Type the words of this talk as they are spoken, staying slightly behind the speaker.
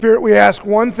Spirit, we ask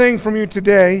one thing from you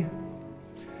today,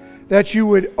 that you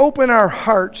would open our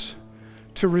hearts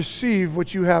to receive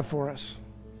what you have for us,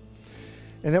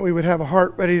 and that we would have a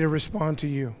heart ready to respond to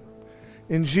you.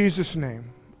 In Jesus' name,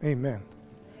 amen.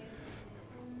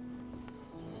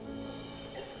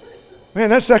 Man,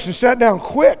 that section sat down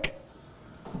quick.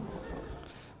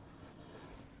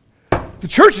 The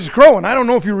church is growing. I don't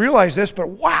know if you realize this, but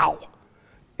wow.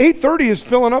 8:30 is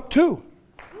filling up too.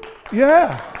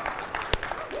 Yeah.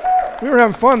 We were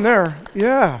having fun there.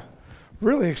 Yeah.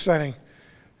 Really exciting.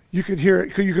 You could hear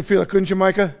it. You could feel it, couldn't you,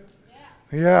 Micah?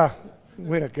 Yeah.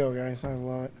 Way to go, guys. I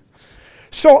love it.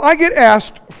 So I get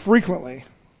asked frequently.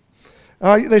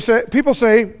 People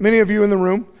say, many of you in the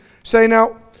room, say,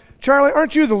 now, Charlie,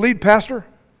 aren't you the lead pastor?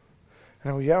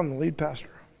 And I go, yeah, I'm the lead pastor.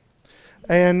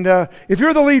 And if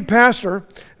you're the lead pastor,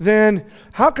 then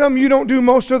how come you don't do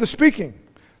most of the speaking?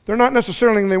 They're not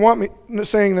necessarily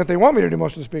saying that they want me to do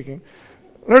most of the speaking.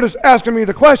 They're just asking me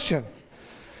the question.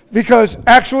 Because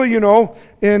actually,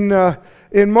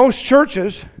 in most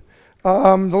churches,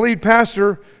 the lead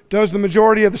pastor does the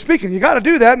majority of the speaking. You got to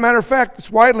do that. Matter of fact, it's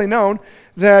widely known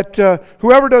that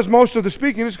whoever does most of the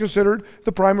speaking is considered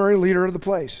the primary leader of the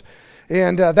place.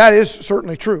 And that is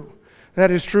certainly true. That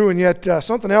is true, and yet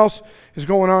something else is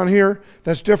going on here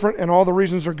that's different, and all the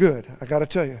reasons are good. I got to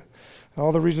tell you,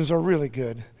 all the reasons are really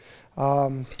good.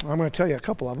 I'm going to tell you a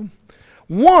couple of them.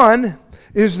 One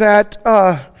is that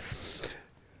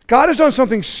God has done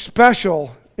something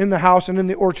special in the house and in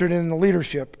the orchard and in the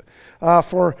leadership.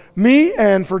 For me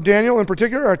and for Daniel in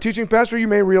particular, our teaching pastor, you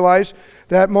may realize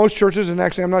that most churches, and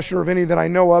actually I'm not sure of any that I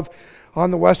know of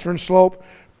on the western slope,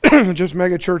 just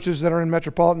mega churches that are in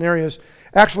metropolitan areas,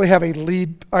 actually have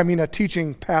a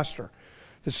teaching pastor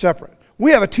that's separate.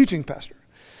 We have a teaching pastor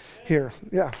here.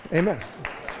 Yeah, amen.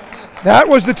 That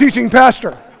was the teaching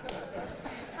pastor.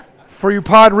 For you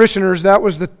pod-ritioners, that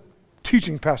was the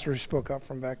teaching pastor who spoke up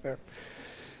from back there.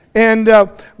 And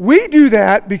we do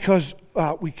that because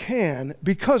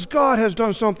because God has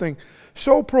done something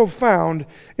so profound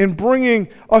in bringing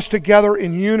us together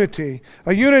in unity,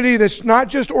 a unity that's not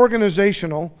just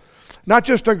organizational, not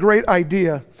just a great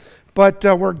idea, but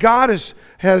where God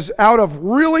has out of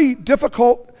really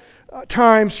difficult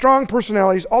times, strong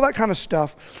personalities, all that kind of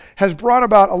stuff, has brought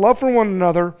about a love for one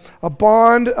another, a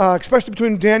bond, especially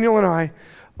between Daniel and I,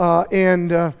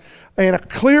 and a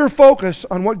clear focus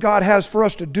on what God has for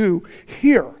us to do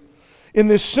here in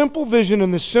this simple vision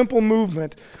and this simple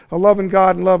movement of loving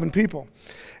God and loving people.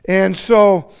 And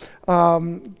so,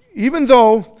 even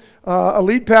though a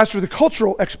lead pastor, the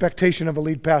cultural expectation of a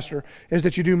lead pastor is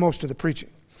that you do most of the preaching.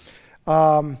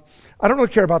 I don't really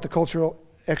care about the cultural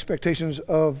expectations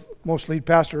of most lead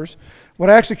pastors. What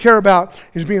I actually care about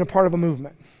is being a part of a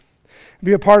movement,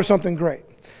 be a part of something great.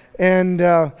 And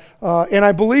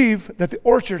I believe that the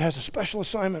orchard has a special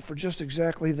assignment for just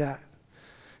exactly that.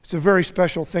 It's a very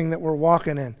special thing that we're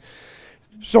walking in.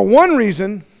 So one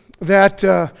reason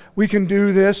that we can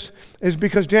do this is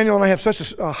because Daniel and I have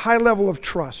such a high level of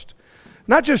trust.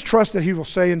 Not just trust that he will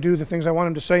say and do the things I want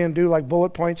him to say and do, like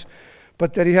bullet points,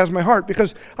 but that he has my heart.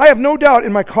 Because I have no doubt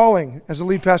in my calling as the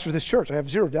lead pastor of this church. I have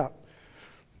zero doubt.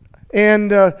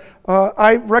 And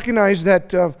I recognize that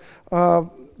the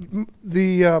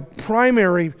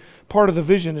primary part of the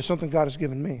vision is something God has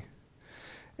given me.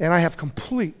 And I have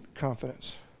complete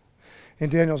confidence in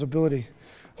Daniel's ability,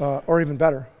 or even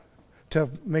better, to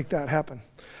make that happen.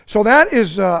 So that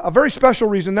is a very special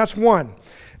reason. That's one.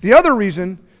 The other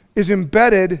reason is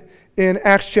embedded in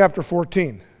Acts chapter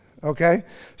 14. Okay?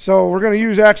 So we're going to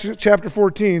use Acts chapter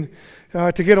 14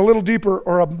 to get a little deeper,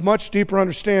 or a much deeper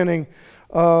understanding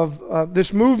of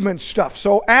this movement stuff.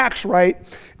 So Acts, right,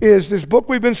 is this book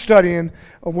we've been studying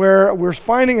where we're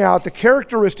finding out the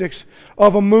characteristics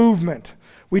of a movement.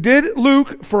 We did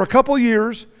Luke for a couple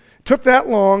years. Took that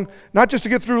long, not just to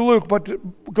get through Luke, but to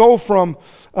go from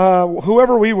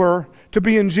whoever we were to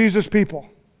being Jesus people.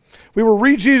 We were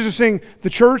re-Jesusing the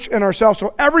church and ourselves,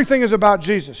 so everything is about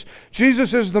Jesus.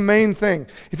 Jesus is the main thing.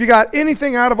 If you got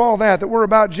anything out of all that we're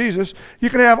about Jesus,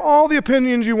 you can have all the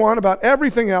opinions you want about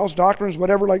everything else, doctrines,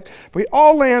 whatever, but it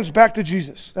all lands back to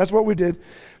Jesus. That's what we did.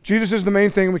 Jesus is the main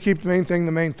thing, and we keep the main thing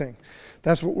the main thing.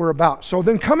 That's what we're about. So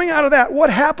then coming out of that, what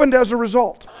happened as a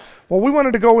result? Well, we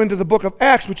wanted to go into the book of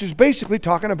Acts, which is basically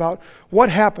talking about what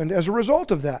happened as a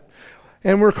result of that.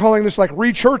 And we're calling this like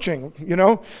re-churching,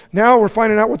 Now we're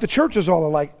finding out what the church is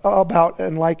all about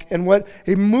and what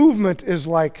a movement is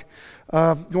like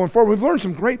going forward. We've learned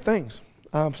some great things,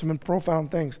 some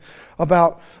profound things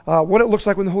about what it looks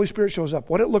like when the Holy Spirit shows up,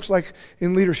 what it looks like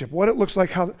in leadership, what it looks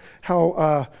like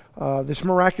how this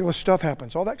miraculous stuff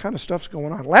happens. All that kind of stuff's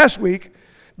going on. Last week,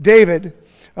 David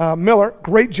Miller,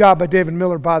 great job by David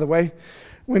Miller, by the way,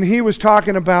 when he was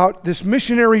talking about this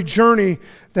missionary journey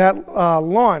that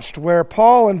launched, where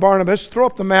Paul and Barnabas, throw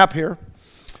up the map here,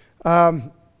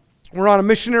 we're on a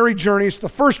missionary journey. It's the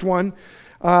first one.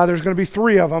 There's going to be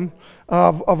 3 of them,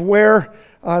 of where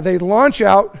they launch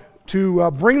out to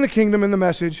bring the kingdom and the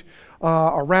message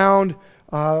around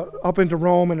up into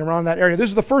Rome and around that area. This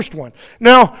is the first one.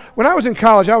 Now, when I was in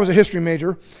college, I was a history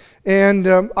major, and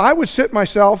I would sit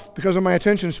myself, because of my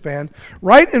attention span,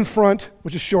 right in front,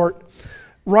 which is short,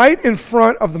 right in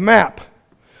front of the map.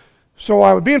 So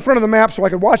I would be in front of the map so I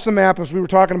could watch the map as we were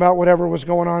talking about whatever was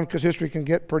going on, because history can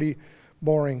get pretty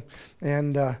boring,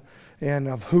 and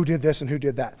of who did this and who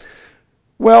did that.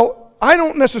 Well, I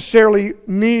don't necessarily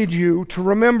need you to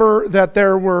remember that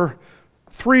there were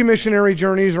 3 missionary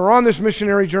journeys, or on this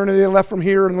missionary journey they left from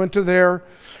here and went to there,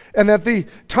 and that the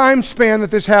time span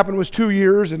that this happened was 2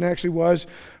 years, and actually was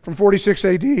from 46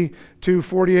 AD to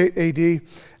 48 AD.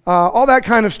 All that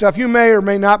kind of stuff you may or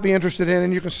may not be interested in,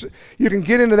 and you can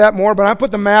get into that more, but I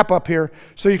put the map up here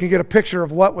so you can get a picture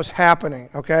of what was happening,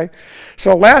 okay?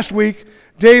 So last week,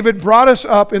 David brought us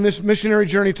up in this missionary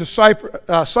journey to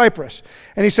Cyprus,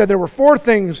 and he said there were 4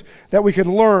 things that we could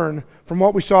learn from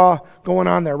what we saw going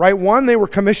on there, right? 1, they were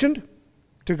commissioned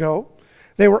to go.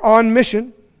 They were on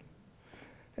mission.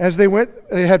 As they went,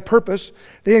 they had purpose.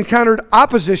 They encountered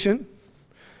opposition.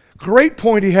 Great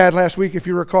point he had last week, if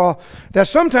you recall, that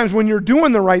sometimes when you're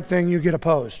doing the right thing, you get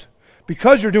opposed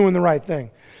because you're doing the right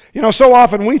thing. You know, so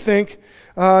often we think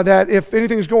that if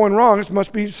anything's going wrong, it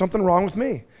must be something wrong with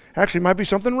me. Actually, it might be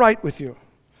something right with you,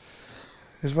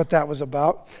 is what that was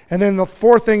about. And then the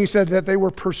 4th thing he said, that they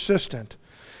were persistent.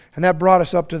 And that brought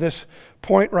us up to this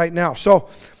point right now. So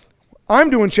I'm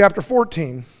doing chapter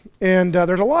 14, and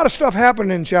there's a lot of stuff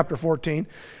happening in chapter 14.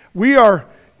 We are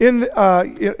in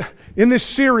this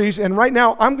series, and right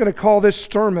now I'm going to call this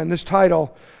sermon, this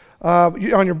title, on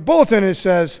your bulletin it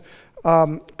says,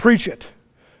 Preach It.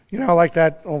 You know, like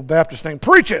that old Baptist thing,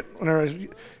 preach it.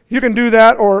 You can do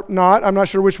that or not. I'm not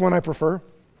sure which one I prefer.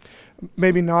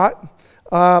 Maybe not.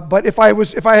 But if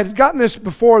I had gotten this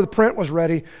before the print was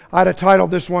ready, I'd have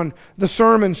titled this one, The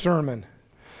Sermon,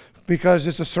 because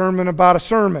it's a sermon about a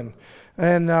sermon.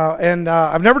 And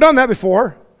I've never done that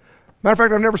before. Matter of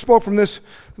fact, I've never spoke from this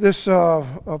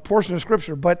portion of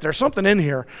Scripture, but there's something in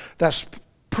here that's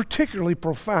particularly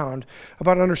profound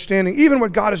about understanding even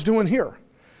what God is doing here.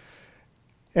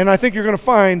 And I think you're going to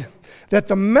find that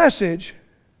the message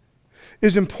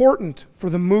is important for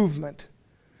the movement,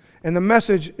 and the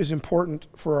message is important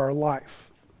for our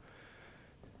life.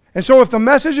 And so if the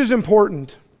message is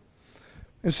important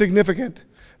and significant,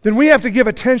 then we have to give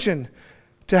attention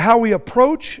to how we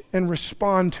approach and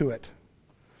respond to it,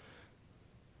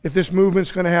 if this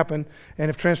movement's going to happen and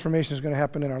if transformation is going to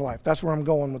happen in our life. That's where I'm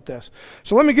going with this.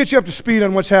 So let me get you up to speed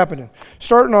on what's happening.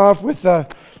 Starting off with,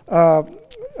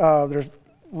 there's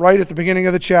right at the beginning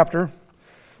of the chapter,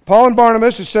 Paul and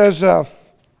Barnabas, it says,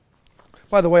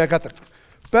 by the way, I got the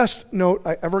best note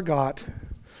I ever got.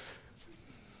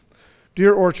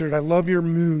 Dear Orchard, I love your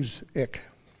music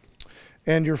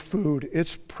and your food.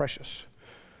 It's precious.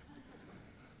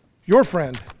 Your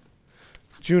friend,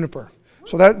 Juniper.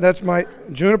 So that's my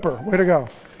Juniper. Way to go.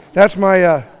 That's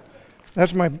my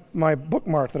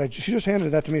bookmark that she just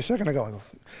handed that to me a second ago. I go,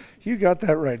 you got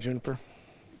that right, Juniper.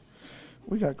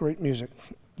 We got great music.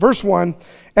 Verse 1,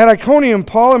 at Iconium,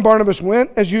 Paul and Barnabas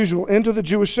went, as usual, into the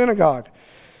Jewish synagogue.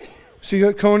 See,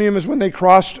 Iconium is when they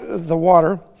crossed the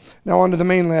water, now onto the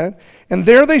mainland. And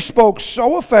there they spoke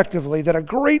so effectively that a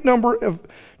great number of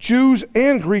Jews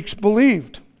and Greeks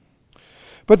believed.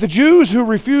 But the Jews who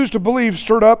refused to believe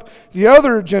stirred up the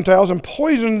other Gentiles and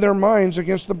poisoned their minds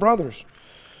against the brothers.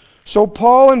 So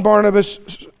Paul and Barnabas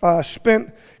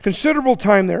spent considerable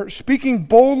time there, speaking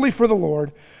boldly for the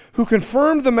Lord, who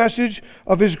confirmed the message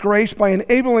of his grace by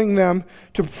enabling them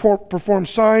to perform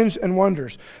signs and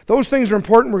wonders. Those things are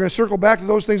important. We're going to circle back to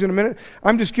those things in a minute.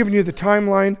 I'm just giving you the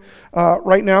timeline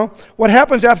right now. What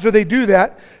happens after they do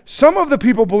that, some of the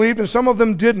people believed and some of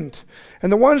them didn't.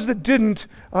 And the ones that didn't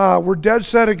were dead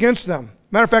set against them.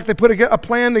 Matter of fact, they put a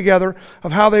plan together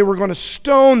of how they were going to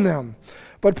stone them.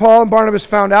 But Paul and Barnabas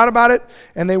found out about it,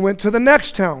 and they went to the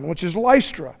next town, which is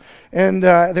Lystra. And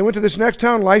they went to this next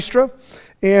town, Lystra,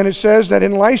 and it says that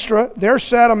in Lystra, there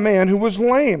sat a man who was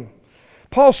lame.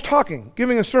 Paul's talking,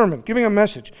 giving a sermon, giving a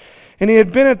message. And he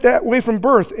had been that way from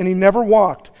birth, and he never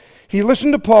walked. He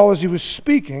listened to Paul as he was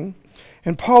speaking,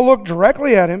 and Paul looked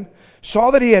directly at him,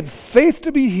 saw that he had faith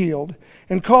to be healed,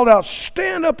 and called out,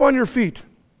 "Stand up on your feet."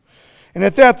 And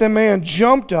at that, the man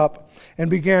jumped up and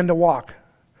began to walk.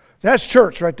 That's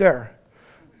church right there.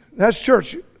 That's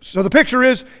church. So the picture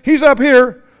is, he's up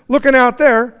here, looking out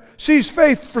there, sees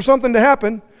faith for something to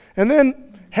happen, and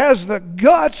then has the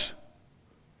guts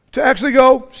to actually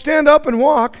go stand up and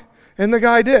walk, and the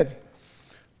guy did.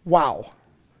 Wow.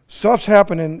 Stuff's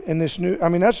happening in this new, I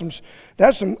mean, that's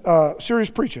some serious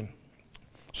preaching.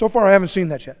 So far, I haven't seen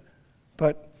that yet,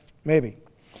 but maybe.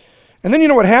 And then you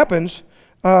know what happens?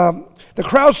 The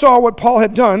crowd saw what Paul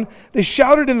had done. They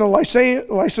shouted in the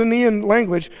Lycaonian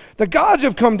language, "The gods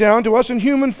have come down to us in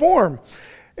human form."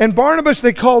 And Barnabas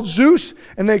they called Zeus,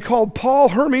 and they called Paul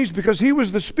Hermes because he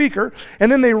was the speaker. And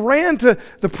then they ran to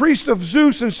the priest of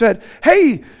Zeus and said,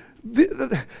 "Hey,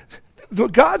 the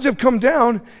gods have come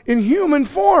down in human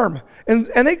form." And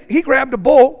he grabbed a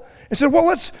bull and said, "Well,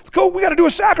 let's go. We got to do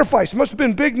a sacrifice." It must have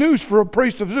been big news for a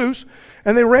priest of Zeus.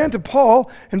 And they ran to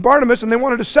Paul and Barnabas, and they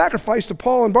wanted to sacrifice to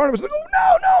Paul and Barnabas. They go,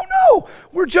 no,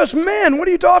 we're just men. What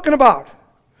are you talking about?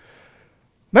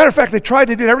 Matter of fact, they tried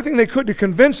to do everything they could to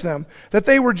convince them that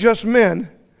they were just men.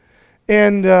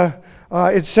 And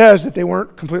it says that they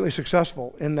weren't completely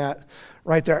successful in that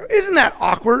right there. Isn't that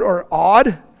awkward or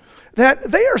odd? That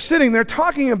they are sitting there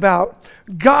talking about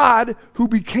God who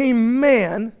became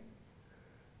man,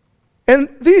 and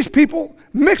these people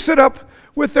mix it up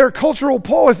with their cultural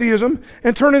polytheism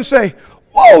and turn and say,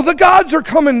 "Whoa, the gods are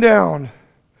coming down."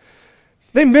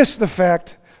 They missed the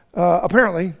fact,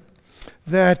 apparently,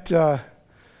 that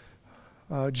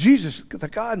Jesus, the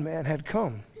God-man, had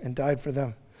come and died for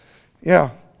them.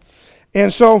 Yeah.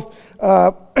 And so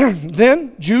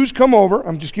then Jews come over.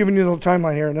 I'm just giving you the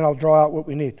timeline here, and then I'll draw out what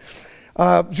we need.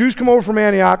 Jews come over from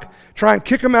Antioch, try and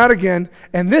kick him out again,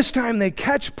 and this time they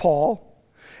catch Paul,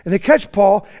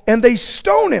 and they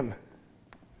stone him.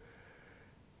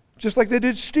 Just like they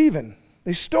did Stephen.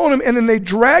 They stone him, and then they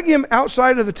drag him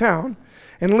outside of the town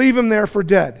and leave him there for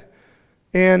dead.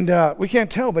 And we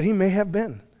can't tell, but he may have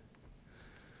been.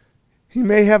 He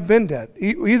may have been dead.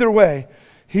 Either way,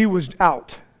 he was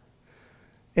out.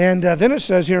 And then it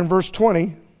says here in verse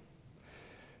 20,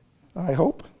 I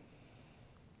hope,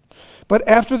 "But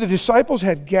after the disciples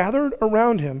had gathered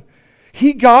around him,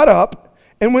 he got up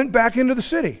and went back into the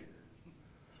city."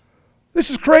 This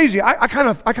is crazy. I kind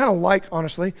of like,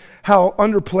 honestly, how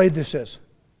underplayed this is.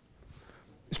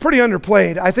 It's pretty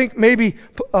underplayed. I think maybe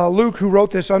Luke, who wrote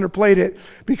this, underplayed it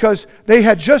because they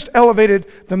had just elevated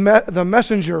the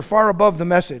messenger far above the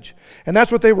message. And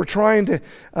that's what they were trying to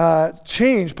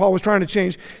change. Paul was trying to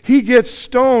change. He gets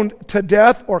stoned to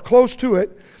death or close to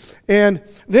it. And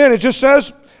then it just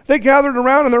says they gathered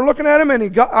around and they're looking at him,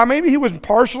 and maybe he was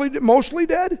mostly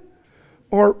dead.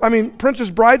 Or, Princess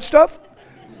Bride stuff.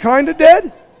 Kind of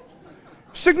dead,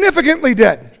 significantly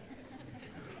dead,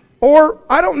 or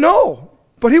I don't know,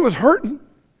 but he was hurting.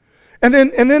 And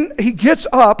then he gets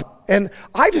up, and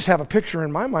I just have a picture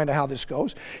in my mind of how this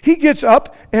goes. He gets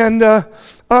up, and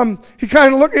he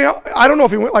kind of looked. I don't know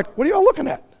if he went like, "What are y'all looking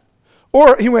at?"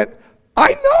 Or he went,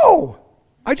 "I know,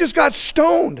 I just got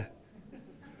stoned."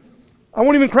 I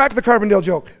won't even crack the Carbondale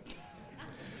joke.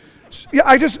 Yeah,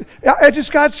 I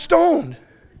just got stoned.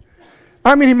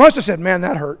 He must have said, "Man,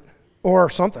 that hurt," or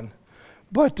something.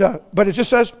 But it just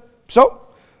says, so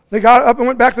they got up and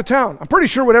went back to town. I'm pretty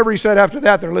sure whatever he said after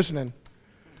that, they're listening.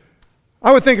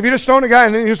 I would think if you just stoned a guy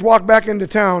and then you just walked back into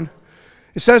town,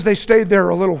 it says they stayed there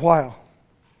a little while.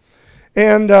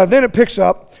 And then it picks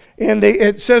up, and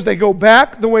it says they go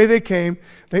back the way they came.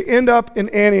 They end up in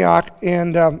Antioch,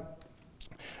 and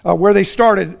where they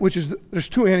started, there's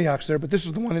two Antiochs there, but this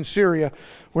is the one in Syria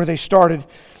where they started.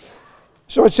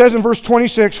 So it says in verse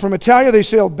 26, "From Italia they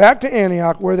sailed back to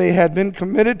Antioch, where they had been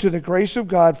committed to the grace of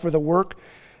God for the work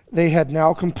they had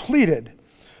now completed.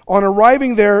 On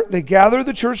arriving there, they gathered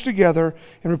the church together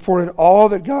and reported all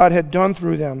that God had done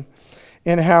through them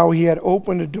and how he had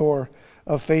opened a door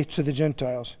of faith to the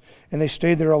Gentiles." And they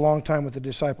stayed there a long time with the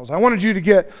disciples. I wanted you to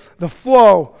get the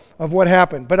flow of what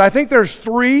happened. But I think there's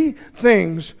three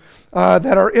things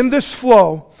that are in this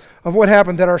flow of what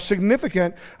happened that are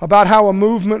significant about how a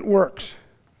movement works.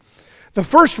 The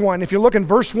first one, if you look in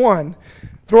verse 1,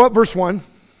 throw up verse 1.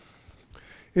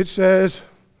 It says,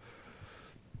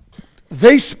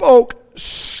 "They spoke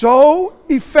so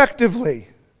effectively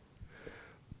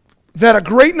that a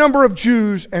great number of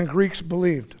Jews and Greeks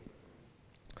believed."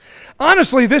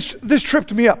 Honestly, this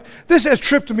tripped me up. This has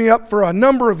tripped me up for a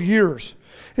number of years.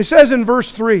 It says in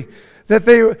verse 3 that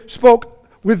they spoke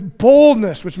with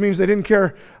boldness, which means they didn't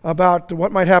care about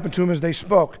what might happen to them as they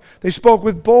spoke. They spoke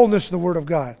with boldness the word of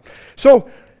God. So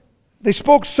they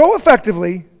spoke so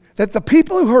effectively that the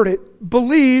people who heard it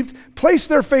believed, placed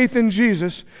their faith in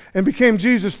Jesus, and became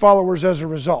Jesus followers as a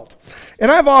result.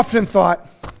 And I've often thought,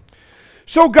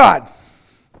 so God,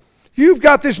 you've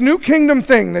got this new kingdom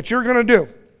thing that you're going to do.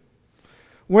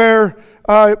 where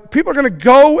people are going to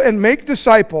go and make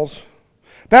disciples,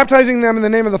 baptizing them in the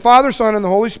name of the Father, Son, and the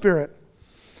Holy Spirit.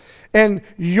 And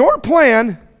your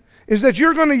plan is that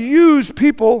you're going to use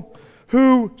people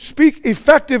who speak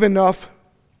effective enough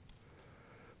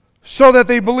so that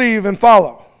they believe and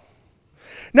follow.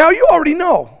 Now, you already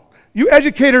know, you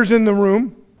educators in the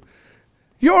room,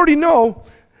 you already know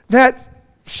that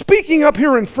speaking up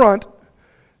here in front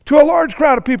to a large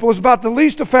crowd of people is about the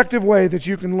least effective way that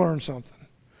you can learn something.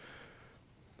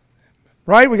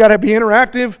 Right? We got to be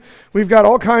interactive. We've got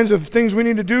all kinds of things we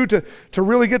need to do to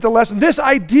really get the lesson. This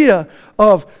idea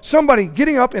of somebody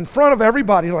getting up in front of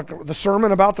everybody, like the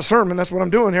sermon about the sermon, that's what I'm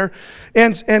doing here,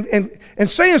 and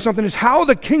saying something is how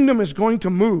the kingdom is going to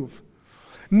move.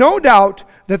 No doubt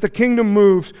that the kingdom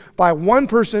moves by one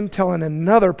person telling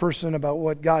another person about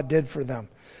what God did for them.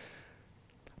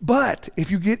 But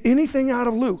if you get anything out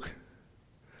of Luke,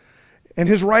 and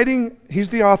his writing, he's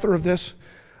the author of this,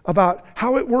 about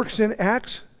how it works in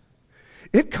Acts,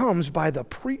 it comes by the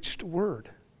preached word.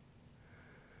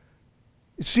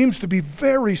 It seems to be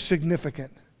very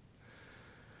significant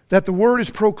that the word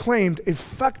is proclaimed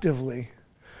effectively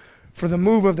for the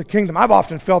move of the kingdom. I've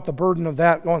often felt the burden of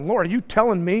that, going, Lord, are you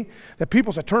telling me that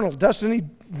people's eternal destiny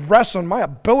rests on my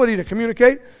ability to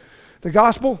communicate the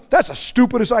gospel? That's the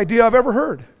stupidest idea I've ever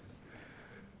heard.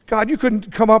 God, you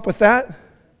couldn't come up with that?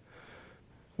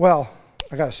 Well,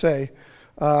 I got to say,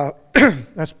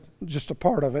 that's just a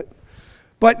part of it.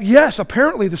 But yes,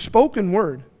 apparently the spoken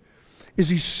word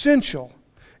is essential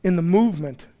in the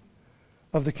movement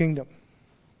of the kingdom.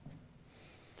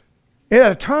 And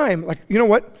at a time, like, you know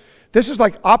what? This is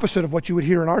like opposite of what you would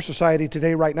hear in our society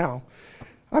today right now.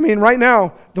 I mean, right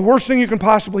now, the worst thing you can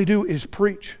possibly do is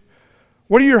preach.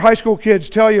 What do your high school kids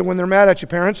tell you when they're mad at you,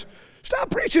 parents?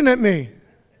 Stop preaching at me.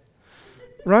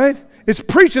 Right? It's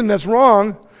preaching that's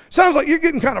wrong. Sounds like you're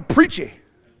getting kind of preachy.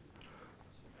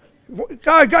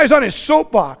 Guy's on his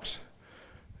soapbox.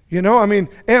 You know, I mean,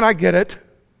 and I get it,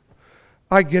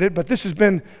 but this has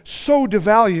been so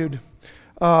devalued,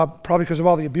 probably because of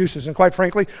all the abuses. And quite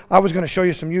frankly, I was going to show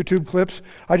you some YouTube clips.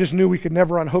 I just knew we could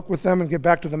never unhook with them and get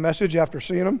back to the message after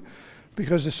seeing them,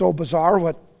 because it's so bizarre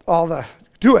what all the...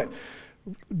 Do it.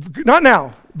 Not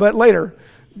now, but later.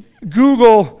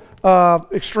 Google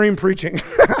extreme preaching.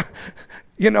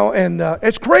 You know, and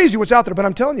it's crazy what's out there, but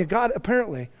I'm telling you, God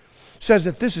apparently says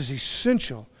that this is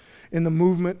essential in the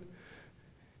movement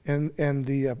and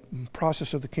the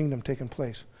process of the kingdom taking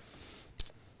place.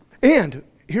 And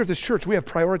here at this church, we have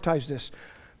prioritized this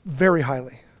very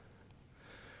highly.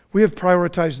 We have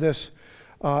prioritized this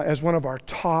as one of our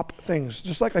top things.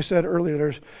 Just like I said earlier,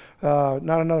 there's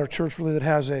not another church really that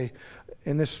has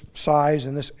in this size,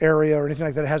 in this area, or anything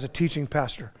like that, has a teaching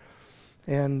pastor.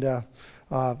 And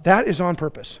that is on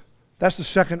purpose. That's the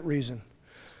second reason.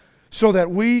 So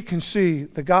that we can see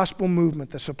the gospel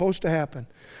movement that's supposed to happen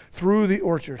through the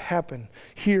orchard happen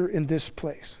here in this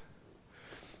place.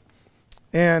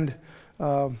 And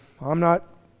I'm not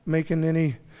making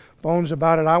any bones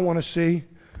about it. I want to see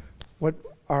what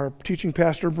our teaching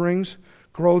pastor brings,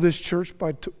 grow this church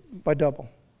by double.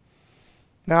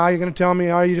 Now you're going to tell me,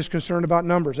 are you just concerned about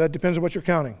numbers? That depends on what you're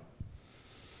counting.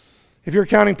 If you're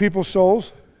counting people's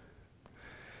souls,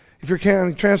 if you're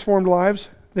counting transformed lives,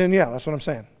 then yeah, that's what I'm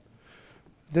saying.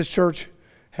 This church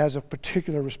has a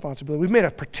particular responsibility. We've made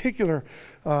a particular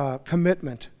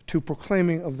commitment to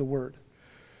proclaiming of the word.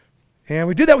 And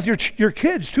we did that with your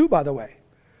kids too, by the way.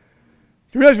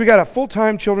 You realize we got a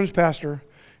full-time children's pastor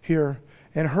here,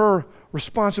 and her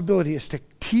responsibility is to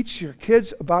teach your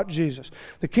kids about Jesus.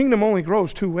 The kingdom only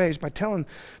grows two ways, by telling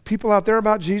people out there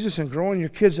about Jesus and growing your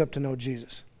kids up to know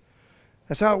Jesus.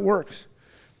 That's how it works.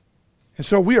 And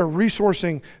so we are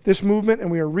resourcing this movement, and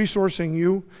we are resourcing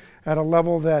you at a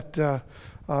level that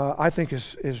I think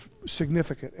is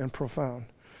significant and profound.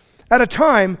 At a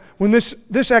time when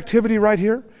this activity right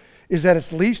here is at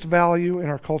its least value in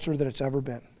our culture that it's ever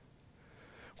been.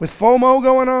 With FOMO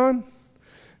going on,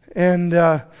 and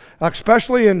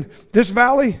especially in this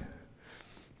valley,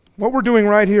 what we're doing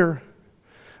right here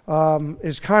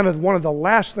is kind of one of the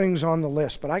last things on the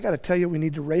list. But I got to tell you, we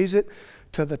need to raise it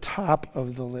to the top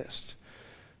of the list.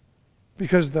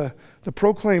 Because the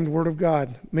proclaimed Word of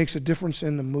God makes a difference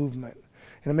in the movement.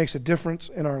 And it makes a difference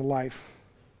in our life.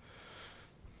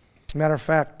 Matter of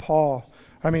fact,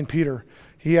 Peter,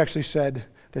 he actually said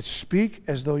that speak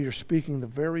as though you're speaking the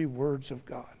very words of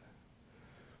God.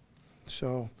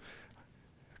 So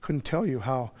I couldn't tell you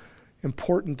how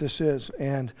important this is.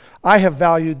 And I have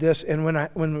valued this. And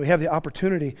when we have the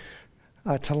opportunity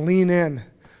to lean in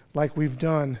like we've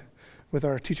done with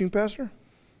our teaching pastor,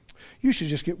 you should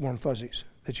just get warm fuzzies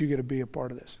that you get to be a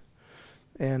part of this.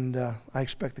 And I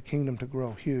expect the kingdom to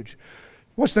grow huge.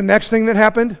 What's the next thing that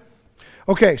happened?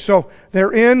 Okay, so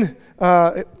they're in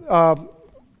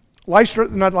Lystra,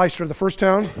 not Lystra, the first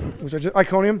town, which is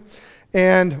Iconium,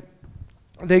 and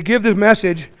they give the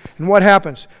message, and what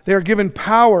happens? They are given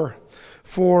power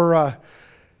for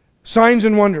signs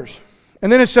and wonders.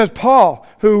 And then it says Paul,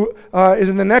 who is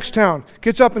in the next town,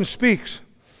 gets up and speaks.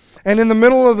 And in the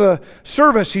middle of the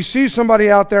service, he sees somebody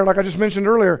out there, like I just mentioned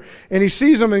earlier, and he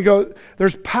sees them and he goes,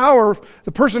 there's power.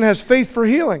 The person has faith for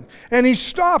healing. And he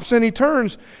stops and he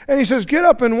turns and he says, get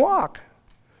up and walk.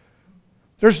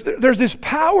 There's this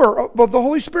power of the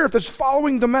Holy Spirit that's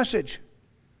following the message.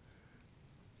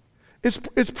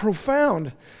 It's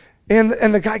profound. And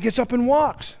the guy gets up and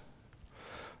walks.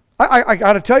 I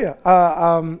got to tell you,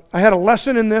 I had a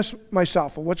lesson in this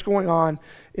myself of what's going on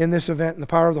in this event and the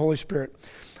power of the Holy Spirit.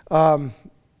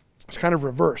 It's kind of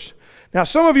reverse. Now,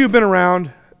 some of you have been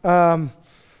around raise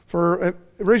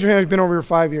your hand if you've been over here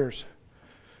 5 years.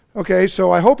 Okay,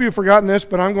 so I hope you've forgotten this,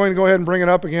 but I'm going to go ahead and bring it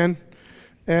up again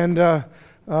and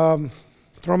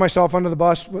throw myself under the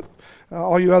bus. But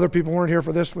all you other people weren't here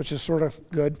for this, which is sort of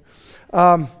good.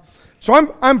 So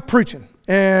I'm preaching,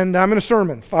 and I'm in a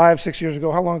sermon 5-6 years ago.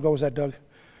 How long ago was that, Doug? 6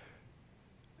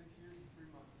 years and 3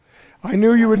 months. I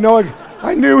knew you would know.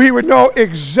 I knew he would know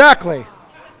exactly.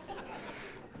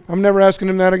 I'm never asking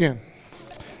him that again.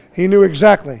 He knew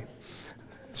exactly.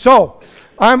 So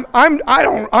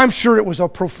I'm sure it was a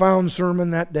profound sermon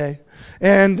that day.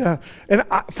 And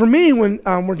for me, when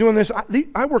we're doing this,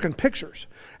 I work in pictures,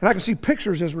 and I can see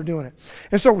pictures as we're doing it.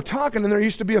 And so we're talking, and there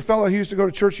used to be a fellow who used to go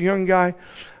to church, a young guy,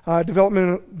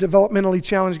 developmentally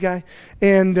challenged guy,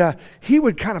 and he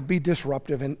would kind of be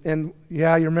disruptive. And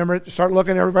yeah, you remember it? Start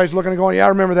looking, everybody's looking and going, yeah, I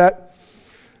remember that.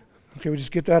 Okay, we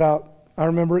just get that out. I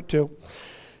remember it too.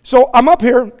 So I'm up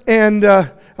here, and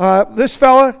this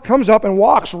fella comes up and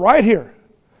walks right here,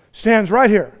 stands right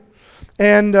here,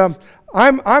 and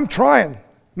I'm trying.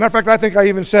 Matter of fact, I think I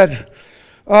even said,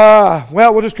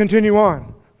 well, we'll just continue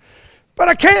on. But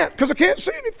I can't, because I can't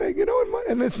see anything,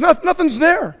 and it's nothing's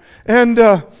there. And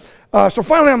so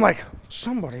finally I'm like,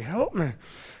 somebody help me.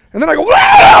 And then I go,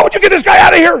 would you get this guy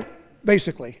out of here?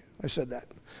 Basically, I said that.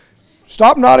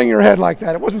 Stop nodding your head like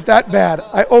that. It wasn't that bad.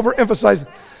 I overemphasized.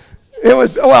 It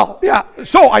was, well, yeah.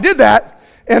 So I did that,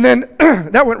 and then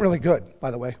that went really good,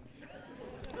 by the way.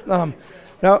 Now,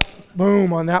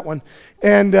 boom on that one.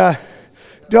 And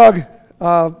Doug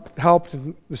helped,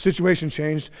 and the situation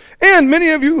changed. And many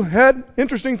of you had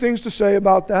interesting things to say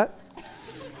about that.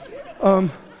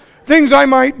 Things I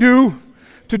might do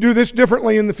to do this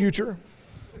differently in the future.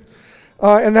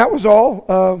 And that was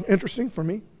all interesting for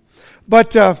me.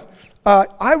 But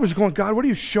I was going, God, what are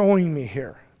you showing me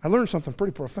here? I learned something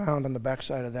pretty profound on the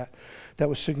backside of that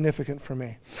was significant for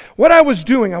me. What I was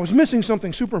doing, I was missing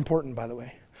something super important, by the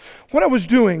way. What I was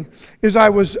doing is I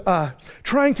was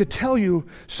trying to tell you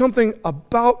something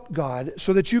about God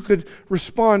so that you could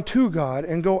respond to God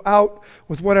and go out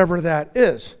with whatever that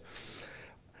is.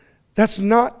 That's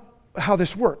not how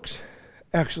this works,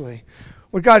 actually.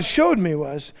 What God showed me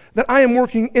was that I am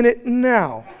working in it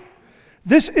now.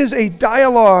 This is a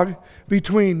dialogue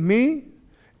between me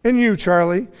and you,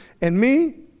 Charlie, and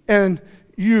me and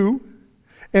you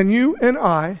and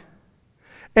I,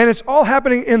 and it's all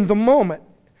happening in the moment.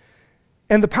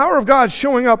 And the power of God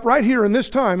showing up right here in this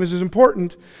time is as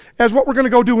important as what we're going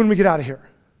to go do when we get out of here.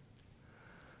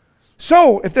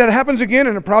 So, if that happens again,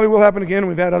 and it probably will happen again,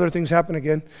 we've had other things happen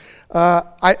again,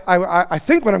 I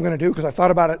think what I'm going to do, because I've thought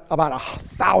about it about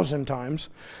 1,000 times,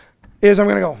 is I'm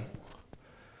going to go,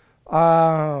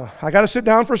 I got to sit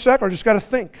down for a sec, or just got to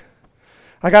think.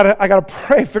 I got to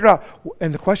pray, figure out.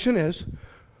 And the question is,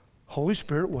 Holy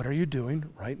Spirit, what are you doing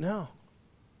right now?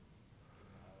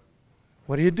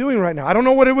 What are you doing right now? I don't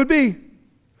know what it would be,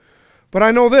 but I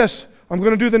know this. I'm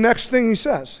going to do the next thing he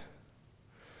says.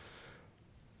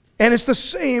 And it's the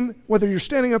same whether you're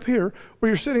standing up here or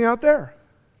you're sitting out there.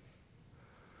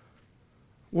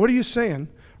 What are you saying?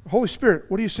 Holy Spirit,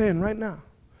 what are you saying right now?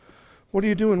 What are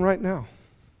you doing right now?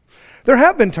 There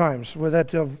have been times where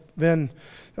that have been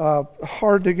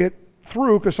hard to get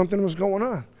through because something was going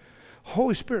on.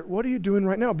 Holy Spirit, what are you doing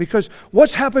right now? Because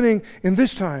what's happening in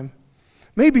this time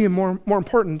may be more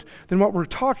important than what we're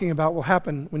talking about will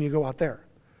happen when you go out there.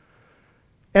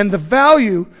 And the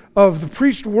value of the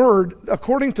preached word,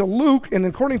 according to Luke and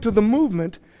according to the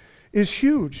movement, is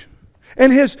huge.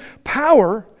 And his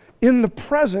power in the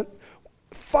present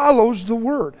follows the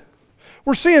word.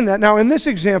 We're seeing that now in this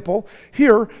example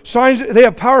here. They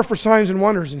have power for signs and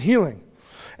wonders and healing.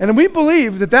 And we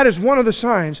believe that that is one of the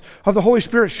signs of the Holy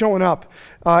Spirit showing up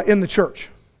in the church.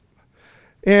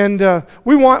 And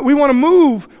we want to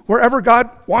move wherever God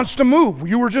wants to move.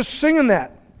 You were just singing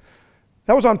that.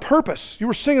 That was on purpose. You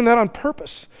were singing that on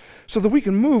purpose so that we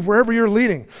can move wherever you're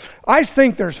leading. I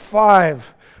think there's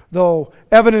 5, though,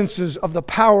 evidences of the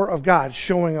power of God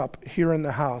showing up here in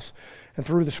the house and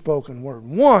through the spoken word.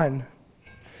 1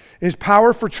 is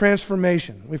power for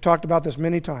transformation. We've talked about this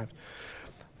many times.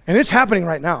 And it's happening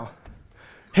right now.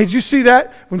 Hey, did you see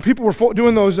that when people were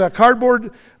doing those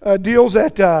cardboard deals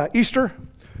at Easter?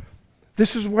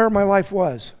 This is where my life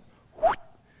was.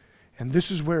 And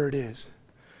this is where it is.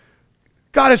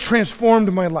 God has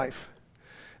transformed my life.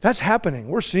 That's happening.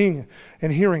 We're seeing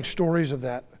and hearing stories of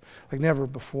that like never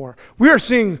before. We are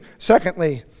seeing,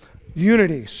 secondly,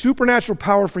 unity, supernatural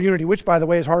power for unity, which, by the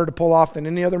way, is harder to pull off than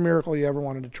any other miracle you ever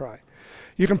wanted to try.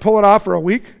 You can pull it off for a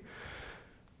week,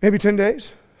 maybe 10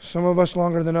 days. Some of us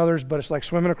longer than others, but it's like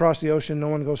swimming across the ocean. No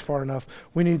one goes far enough.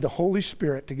 We need the Holy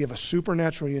Spirit to give us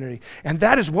supernatural unity. And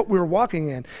that is what we're walking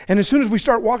in. And as soon as we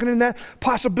start walking in that,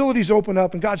 possibilities open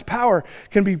up and God's power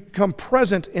can become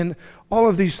present in all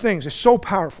of these things. It's so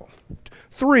powerful.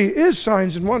 3 is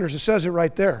signs and wonders. It says it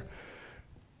right there.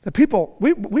 The people,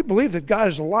 we believe that God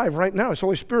is alive right now. His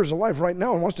Holy Spirit is alive right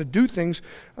now and wants to do things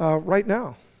right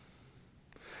now.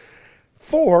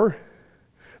 4,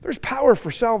 there's power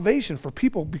for salvation, for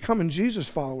people becoming Jesus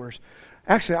followers.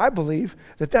 Actually, I believe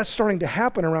that that's starting to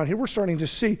happen around here. We're starting to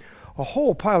see a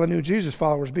whole pile of new Jesus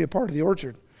followers be a part of the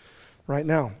orchard right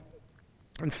now.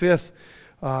 And 5th,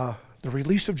 the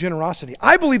release of generosity.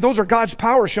 I believe those are God's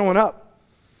power showing up.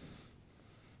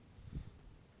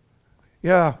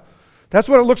 Yeah, that's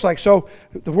what it looks like. So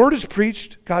the word is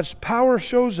preached, God's power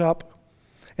shows up,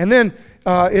 and then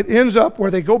it ends up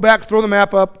where they go back, throw the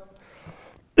map up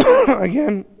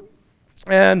again,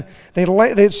 and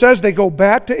it says they go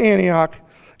back to Antioch,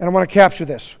 and I want to capture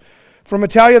this. From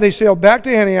Italia, they sailed back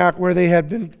to Antioch, where they had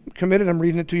been committed, I'm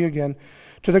reading it to you again,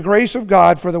 to the grace of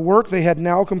God for the work they had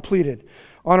now completed.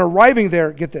 On arriving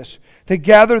there, get this, they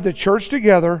gathered the church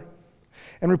together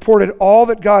and reported all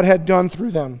that God had done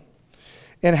through them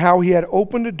and how he had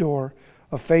opened a door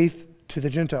of faith to the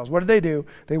Gentiles. What did they do?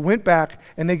 They went back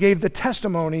and they gave the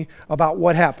testimony about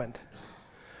what happened.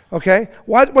 Okay?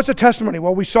 What's a testimony?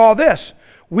 Well, we saw this.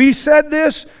 We said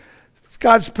this.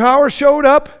 God's power showed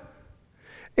up,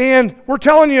 and we're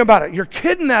telling you about it. You're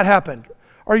kidding that happened.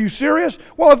 Are you serious?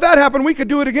 Well, if that happened, we could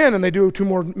do it again. And they do 2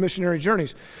 more missionary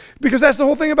journeys. Because that's the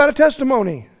whole thing about a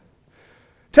testimony.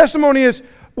 Testimony is,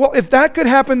 well, if that could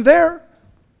happen there,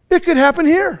 it could happen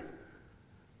here.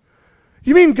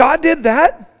 You mean God did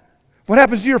that? What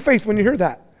happens to your faith when you hear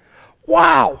that?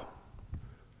 Wow!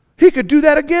 He could do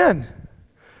that again.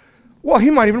 Well, he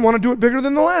might even want to do it bigger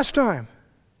than the last time.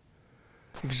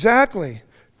 Exactly.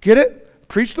 Get it?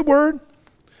 Preach the word.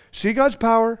 See God's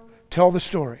power. Tell the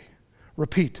story.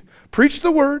 Repeat. Preach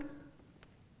the word.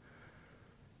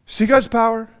 See God's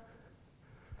power.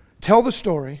 Tell the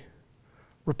story.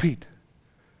 Repeat.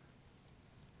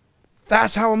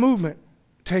 That's how a movement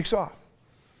takes off.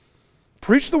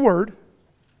 Preach the word,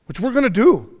 which we're going to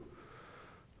do.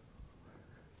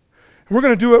 And we're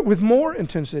going to do it with more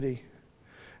intensity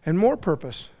and more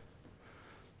purpose.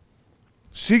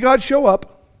 See God show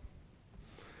up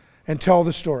and tell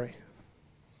the story.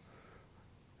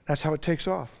 That's how it takes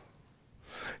off.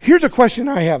 Here's a question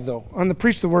I have, though, on the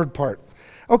preach the word part.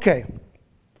 Okay,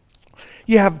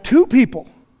 you have 2 people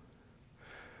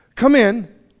come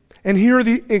in and hear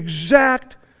the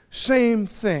exact same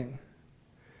thing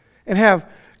and have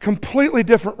completely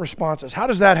different responses. How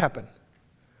does that happen?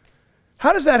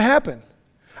 How does that happen?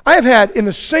 I have had in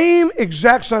the same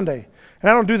exact Sunday, and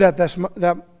I don't do that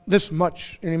this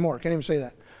much anymore. Can't even say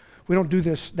that. We don't do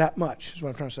this that much, is what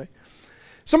I'm trying to say.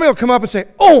 Somebody will come up and say,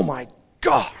 oh my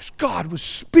gosh, God was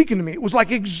speaking to me. It was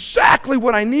like exactly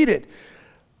what I needed.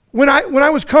 When I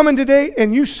was coming today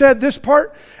and you said this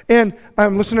part, and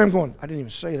I'm listening, I'm going, I didn't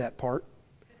even say that part.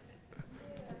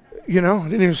 I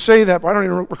didn't even say that part. I don't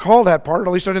even recall that part.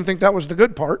 At least I didn't think that was the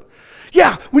good part.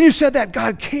 Yeah, when you said that,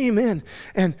 God came in,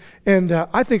 and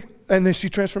I think, and they see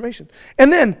transformation.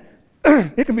 And then,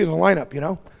 it can be the lineup,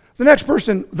 The next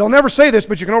person, they'll never say this,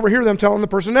 but you can overhear them telling the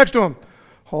person next to them,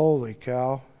 holy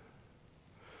cow.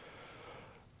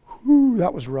 Whew,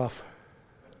 that was rough.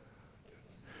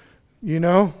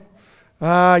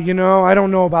 I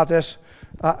don't know about this.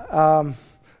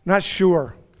 Not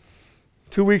sure.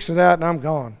 2 weeks of that and I'm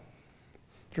gone.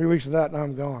 3 weeks of that and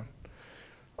I'm gone.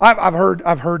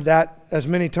 I've heard that as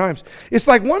many times. It's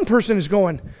like one person is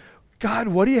going, God,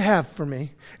 what do you have for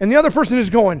me? And the other person is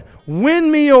going, win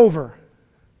me over.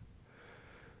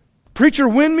 Preacher,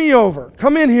 win me over.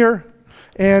 Come in here,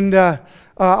 and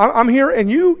I'm here,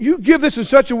 and you give this in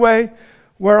such a way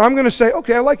where I'm going to say,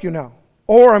 okay, I like you now.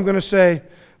 Or I'm going to say,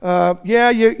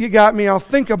 yeah, you got me, I'll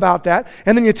think about that.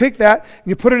 And then you take that and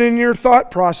you put it in your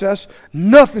thought process.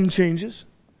 Nothing changes.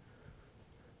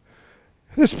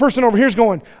 This person over here is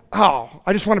going, oh,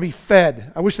 I just want to be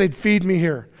fed. I wish they'd feed me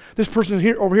here. This person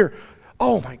here over here,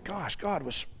 oh my gosh, God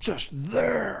was just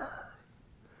there.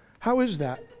 How is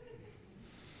that?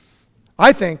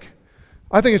 I think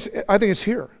it's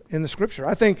here in the Scripture.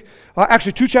 I think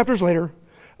actually 2 chapters later,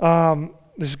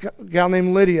 this gal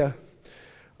named Lydia,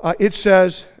 it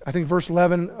says, I think verse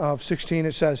 11 of 16,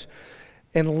 it says,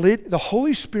 and the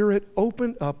Holy Spirit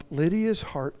opened up Lydia's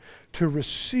heart to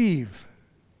receive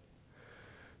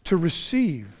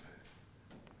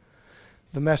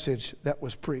the message that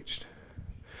was preached.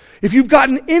 If you've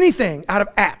gotten anything out of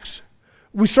Acts,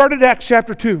 we started Acts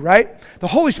chapter 2, right? The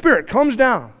Holy Spirit comes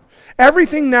down.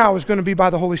 Everything now is going to be by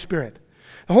the Holy Spirit.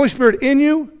 The Holy Spirit in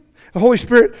you, the Holy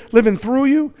Spirit living through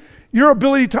you, your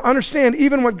ability to understand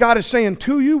even what God is saying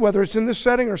to you, whether it's in this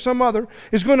setting or some other,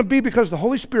 is going to be because the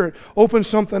Holy Spirit opens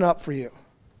something up for you.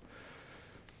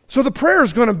 So the prayer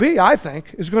is going to be, I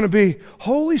think,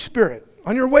 Holy Spirit,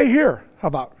 on your way here, how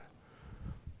about?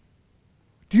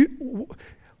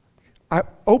 I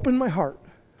open my heart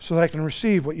so that I can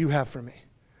receive what you have for me.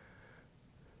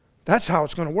 That's how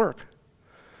it's going to work.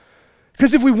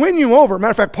 Because if we win you over,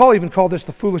 matter of fact, Paul even called this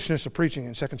the foolishness of preaching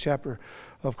in 2nd chapter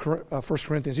of 1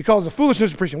 Corinthians. He calls it the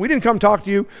foolishness of preaching. We didn't come talk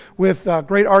to you with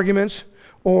great arguments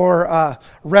or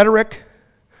rhetoric,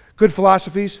 good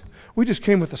philosophies. We just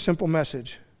came with a simple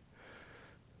message.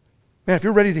 Man, if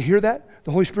you're ready to hear that,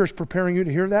 the Holy Spirit's preparing you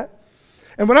to hear that.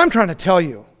 And what I'm trying to tell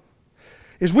you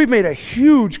is we've made a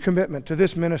huge commitment to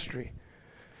this ministry.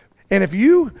 And if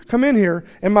you come in here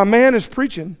and my man is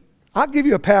preaching, I'll give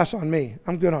you a pass on me.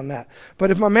 I'm good on that.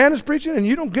 But if my man is preaching and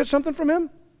you don't get something from him,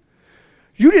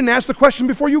 you didn't ask the question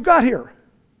before you got here.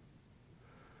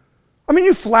 I mean,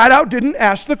 you flat out didn't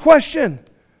ask the question.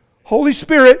 Holy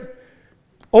Spirit,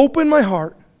 open my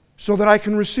heart so that I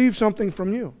can receive something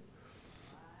from you.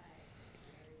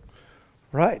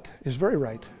 Right is very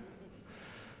right.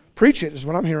 Preach it is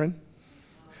what I'm hearing.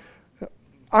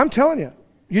 I'm telling you,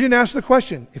 you didn't ask the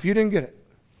question if you didn't get it.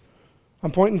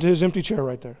 I'm pointing to his empty chair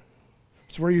right there.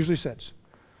 It's where he usually sits.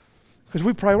 Because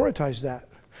we prioritize that.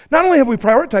 Not only have we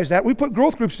prioritized that, we put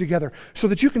growth groups together so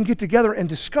that you can get together and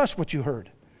discuss what you heard.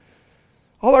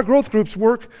 All our growth groups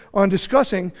work on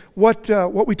discussing what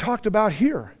we talked about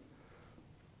here.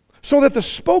 So that the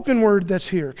spoken word that's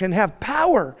here can have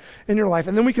power in your life.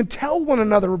 And then we can tell one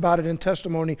another about it in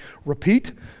testimony.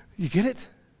 Repeat. You get it?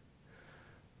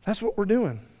 That's what we're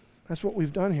doing. That's what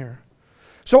we've done here.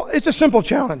 So it's a simple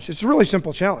challenge. It's a really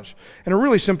simple challenge and a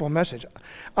really simple message.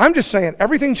 I'm just saying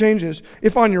everything changes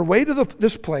if on your way to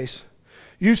this place,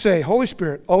 you say, Holy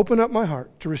Spirit, open up my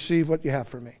heart to receive what you have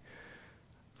for me.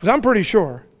 Because I'm pretty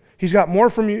sure He's got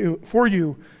more for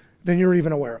you than you're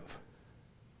even aware of.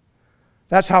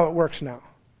 That's how it works now.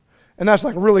 And that's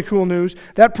like really cool news.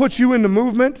 That puts you into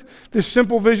movement, this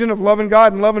simple vision of loving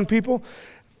God and loving people.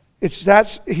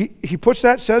 He puts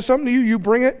that, says something to you, you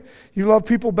bring it, you love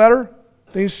people better,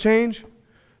 things change,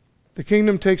 the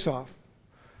kingdom takes off.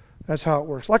 That's how it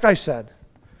works. Like I said,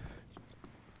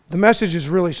 the message is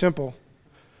really simple.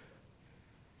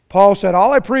 Paul said,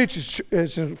 all I preach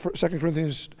is in 2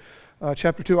 Corinthians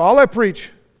chapter 2, all I preach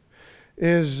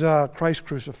is Christ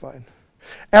crucified.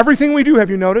 Everything we do, have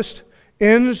you noticed,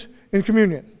 ends in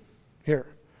communion here.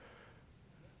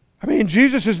 I mean,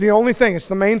 Jesus is the only thing. It's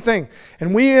the main thing.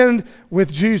 And we end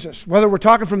with Jesus. Whether we're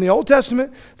talking from the Old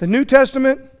Testament, the New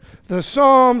Testament, the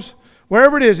Psalms,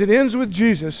 wherever it is, it ends with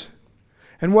Jesus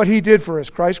and what He did for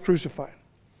us, Christ crucified.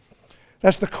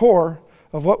 That's the core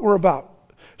of what we're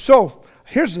about. So,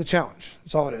 here's the challenge.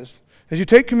 That's all it is. As you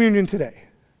take communion today,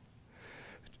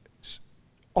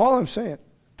 all I'm saying,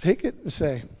 take it and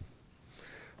say,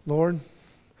 Lord,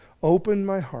 open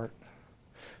my heart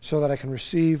so that I can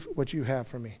receive what you have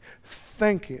for me.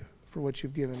 Thank you for what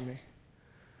you've given me.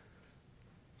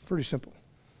 Pretty simple.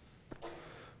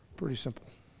 Pretty simple.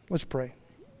 Let's pray.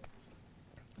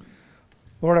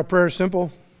 Lord, our prayer is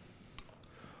simple.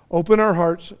 Open our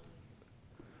hearts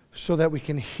so that we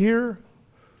can hear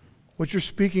what you're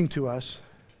speaking to us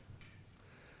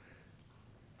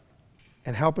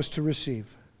and help us to receive.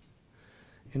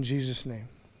 In Jesus' name,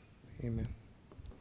 amen.